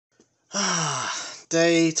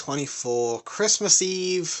Day 24, Christmas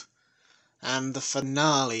Eve, and the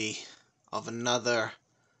finale of another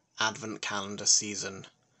Advent calendar season.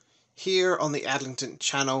 Here on the Adlington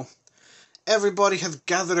channel, everybody has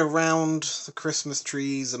gathered around the Christmas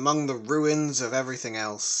trees among the ruins of everything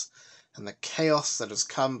else, and the chaos that has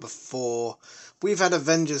come before. We've had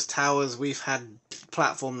Avengers Towers, we've had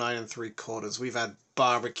Platform 9 3/4, we've had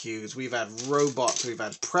barbecues, we've had robots, we've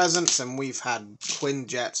had presents, and we've had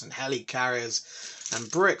Quinjets and helicarriers, and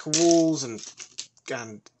brick walls, and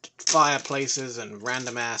fireplaces, and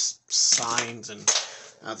random ass signs, and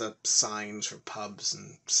other signs for pubs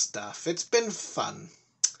and stuff. It's been fun.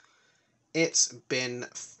 It's been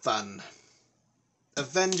fun.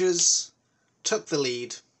 Avengers took the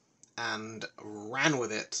lead and ran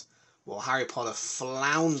with it, while Harry Potter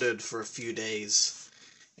floundered for a few days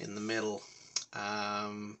in the middle.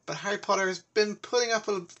 But Harry Potter has been putting up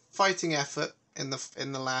a fighting effort in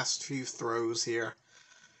the last few throws here.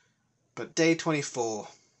 But day 24,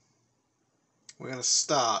 we're going to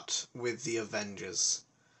start with the Avengers.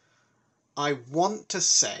 I want to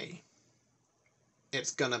say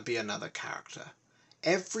it's going to be another character.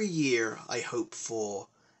 Every year I hope for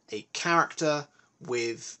a character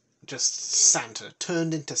with just Santa,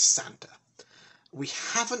 turned into Santa. We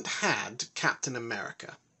haven't had Captain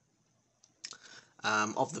America.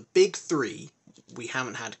 Of the big three, we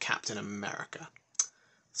haven't had Captain America.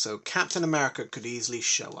 So Captain America could easily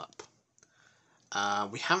show up.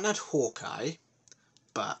 We haven't had Hawkeye,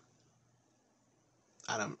 but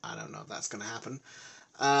I don't know if that's going to happen.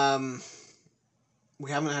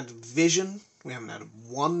 We haven't had Vision. We haven't had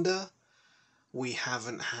Wanda. We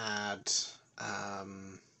haven't had... we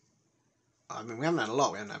haven't had a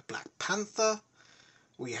lot. We haven't had Black Panther.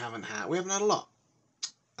 We haven't had a lot.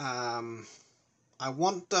 I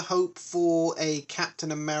want to hope for a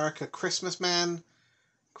Captain America Christmas Man,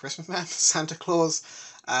 Santa Claus.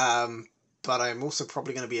 But I'm also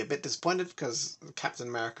probably going to be a bit disappointed because Captain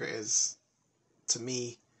America is, to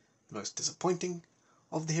me, the most disappointing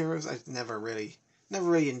of the heroes. I've never really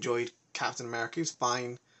enjoyed Captain America. He was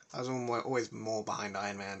fine. I was always more behind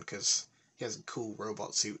Iron Man because he has cool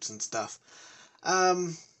robot suits and stuff.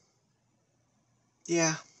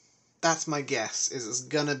 Yeah, that's my guess. It's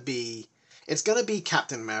gonna be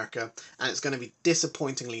Captain America, and it's gonna be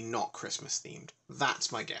disappointingly not Christmas themed.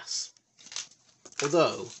 That's my guess.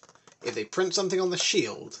 Although, if they print something on the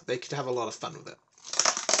shield, they could have a lot of fun with it.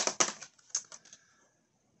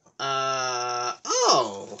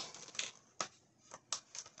 Oh.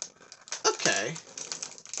 Okay.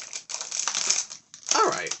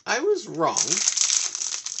 Alright, I was wrong.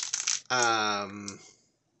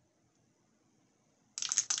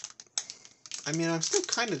 I'm still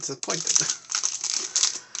kind of disappointed.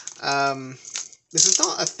 This is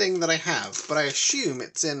not a thing that I have, but I assume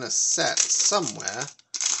it's in a set somewhere.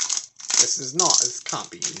 This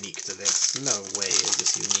can't be unique to this. No way is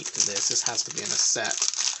this unique to this. This has to be in a set.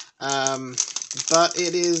 But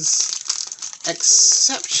it is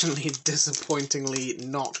exceptionally disappointingly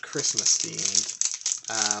not Christmas themed.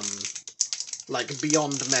 Like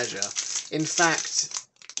beyond measure. In fact,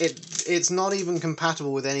 it's not even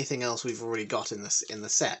compatible with anything else we've already got in the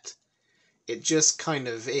set. It just kind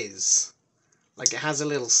of is. Like, it has a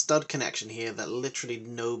little stud connection here that literally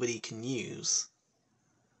nobody can use.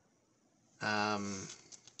 And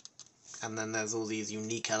then there's all these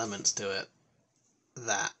unique elements to it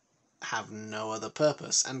that have no other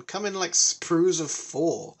purpose, and come in like sprues of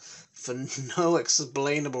 4 for no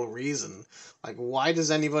explainable reason. Like, why does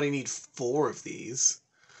anybody need 4 of these?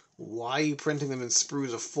 Why are you printing them in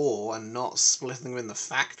sprues of 4 and not splitting them in the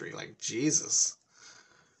factory? Like, Jesus.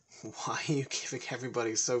 Why are you giving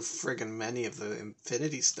everybody so friggin' many of the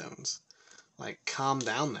Infinity Stones? Like, calm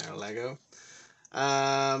down there, Lego.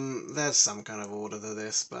 There's some kind of order to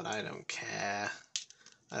this, but I don't care.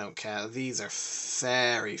 I don't care. These are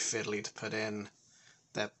very fiddly to put in.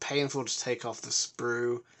 They're painful to take off the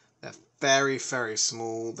sprue. They're very, very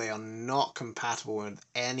small. They are not compatible with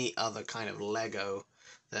any other kind of Lego.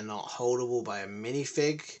 They're not holdable by a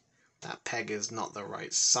minifig. That peg is not the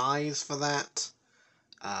right size for that.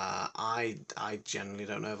 I generally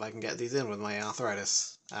don't know if I can get these in with my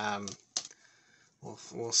arthritis.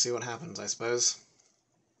 We'll see what happens, I suppose.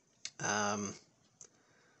 And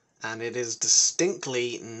it is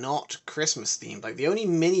distinctly not Christmas themed. Like, the only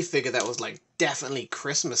minifigure that was like definitely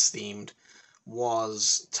Christmas themed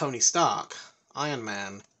was Tony Stark, Iron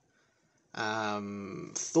Man,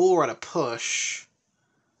 Thor at a push,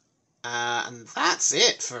 and that's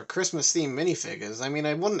it for Christmas themed minifigures. I mean,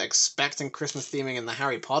 I wasn't expecting Christmas theming in the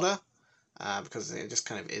Harry Potter, because it just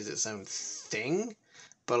kind of is its own thing.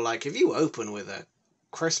 But like, if you open with a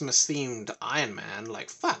Christmas-themed Iron Man, like,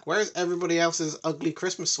 fuck, where's everybody else's ugly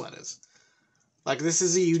Christmas sweaters? Like, this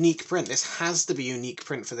is a unique print. This has to be a unique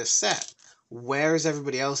print for this set. Where is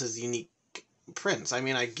everybody else's unique prints? I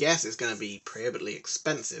mean, I guess it's going to be prohibitively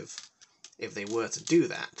expensive if they were to do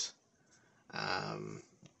that.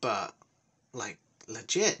 But, like,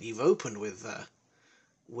 legit, you've opened with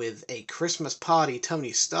a Christmas party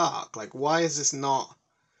Tony Stark. Like, why is this not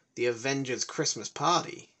the Avengers Christmas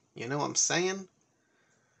party? You know what I'm saying?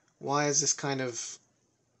 Why is this kind of,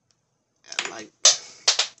 like,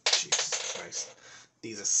 Jesus Christ.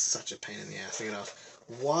 These are such a pain in the ass to get off.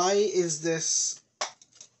 Why is this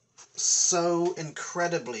so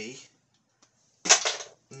incredibly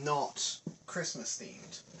not Christmas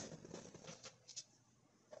themed?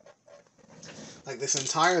 Like, this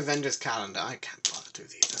entire Avengers calendar, I can't bother to do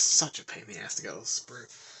these. They're such a pain in the ass to get all sprue.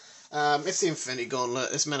 It's the Infinity Gauntlet.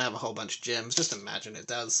 It's meant to have a whole bunch of gems. Just imagine it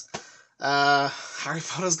does. Harry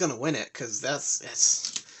Potter's gonna win it, because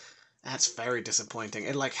that's very disappointing.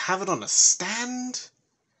 And, like, have it on a stand?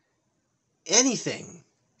 Anything.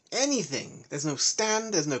 There's no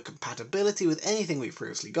stand, there's no compatibility with anything we've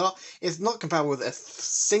previously got. It's not compatible with a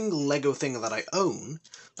single Lego thing that I own.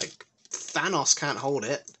 Like, Thanos can't hold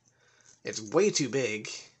it. It's way too big.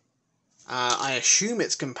 I assume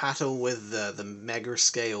it's compatible with the mega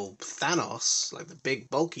scale Thanos, like the big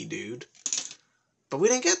bulky dude. But we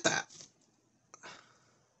didn't get that.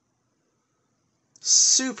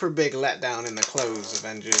 Super big letdown in the clothes,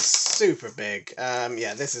 Avengers. Super big.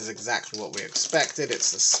 Yeah, this is exactly what we expected.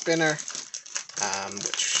 It's the spinner,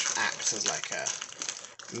 which acts as like a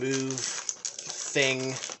move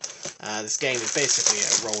thing. This game is basically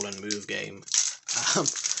a roll and move game.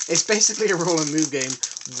 It's basically a roll and move game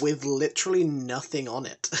with literally nothing on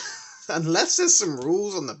it. Unless there's some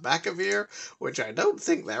rules on the back of here, which I don't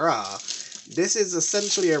think there are. This is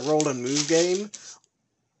essentially a roll and move game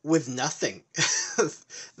with nothing.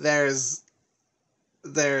 There's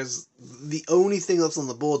the only thing that's on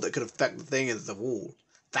the board that could affect the thing is the wall.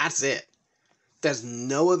 That's it. There's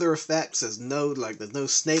no other effects. There's no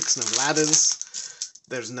snakes, no ladders.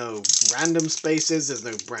 There's no random spaces. There's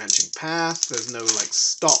no branching paths. There's no, like,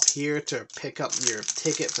 stop here to pick up your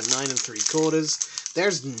ticket for 9 3/4.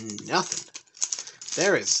 There's nothing.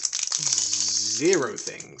 There is zero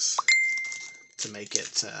things to make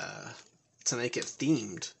it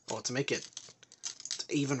themed, or to make it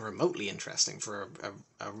even remotely interesting for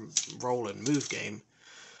a roll and move game.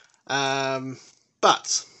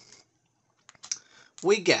 But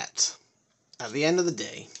we get, at the end of the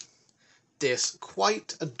day, this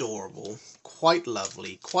quite adorable, quite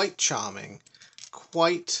lovely, quite charming,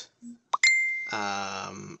 quite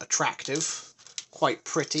attractive, quite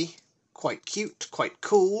pretty, quite cute, quite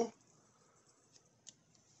cool,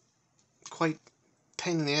 quite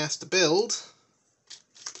pain in the ass to build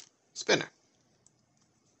spinner.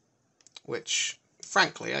 Which,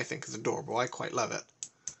 frankly, I think is adorable. I quite love it.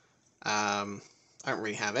 I don't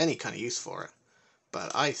really have any kind of use for it,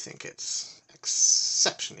 but I think it's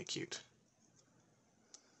exceptionally cute.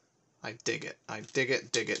 I dig it. I dig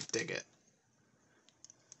it, dig it, dig it.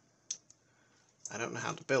 I don't know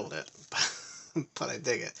how to build it, but I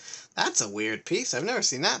dig it. That's a weird piece. I've never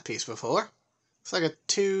seen that piece before. It's like a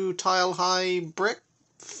 2-tile-high brick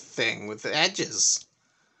thing with the edges.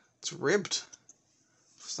 It's ribbed.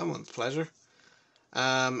 For someone's pleasure.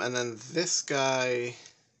 And then this guy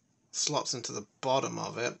slots into the bottom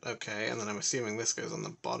of it. Okay, and then I'm assuming this goes on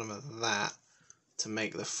the bottom of that to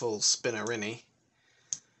make the full spinnerini.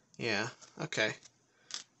 Yeah, okay.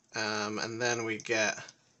 And then we get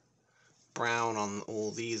brown on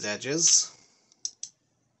all these edges.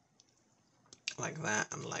 Like that,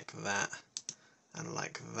 and like that, and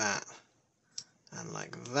like that, and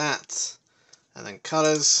like that. And then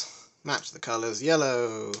colours, match the colours,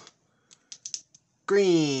 yellow,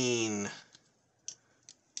 green,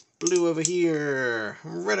 blue over here,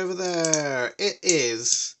 red over there. It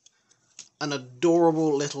is an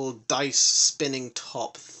adorable little dice spinning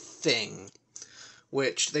top thing,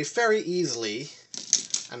 which they very easily,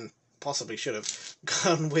 and possibly should have,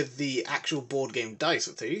 gone with the actual board game dice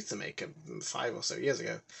that they used to make 5 or so years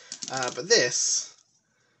ago. But this,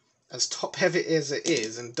 as top heavy as it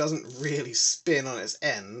is and doesn't really spin on its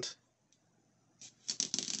end,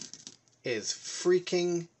 is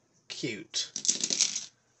freaking cute.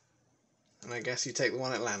 And I guess you take the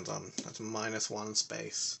one it lands on. That's -1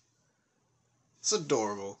 space. It's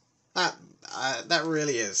adorable. That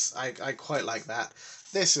really is. I quite like that.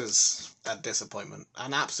 This is a disappointment.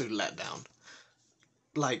 An absolute letdown.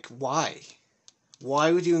 Like, why?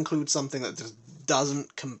 Why would you include something that just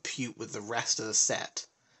doesn't compute with the rest of the set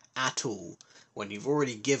at all, when you've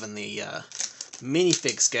already given the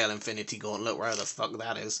minifig scale Infinity Gauntlet, wherever the fuck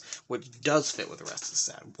that is, which does fit with the rest of the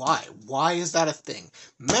set. Why? Why is that a thing?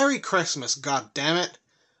 Merry Christmas, god damn it!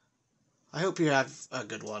 I hope you have a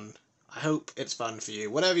good one. I hope it's fun for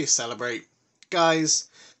you, whatever you celebrate. Guys,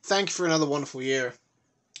 thank you for another wonderful year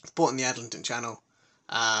supporting the Edlington channel.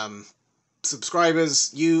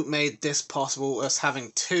 Subscribers, you made this possible, us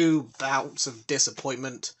having 2 bouts of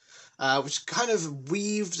disappointment, which kind of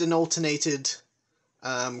weaved and alternated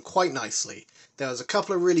quite nicely. There was a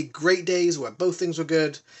couple of really great days where both things were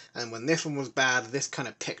good, and when this one was bad, this kind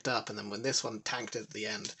of picked up, and then when this one tanked at the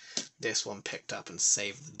end, this one picked up and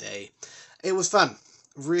saved the day. It was fun.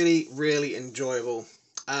 Really, really enjoyable.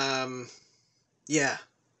 Yeah.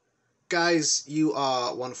 Guys, you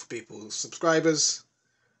are wonderful people. Subscribers,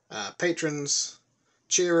 patrons,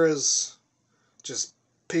 cheerers, just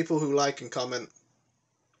people who like and comment.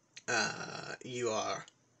 You are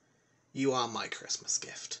my Christmas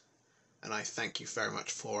gift, and I thank you very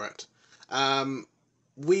much for it.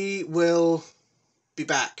 We will be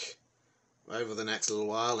back over the next little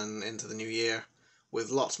while and into the new year with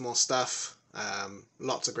lots more stuff,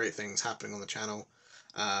 lots of great things happening on the channel,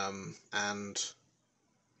 and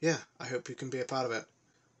yeah, I hope you can be a part of it.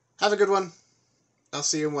 Have a good one. I'll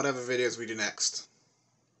see you in whatever videos we do next.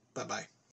 Bye bye.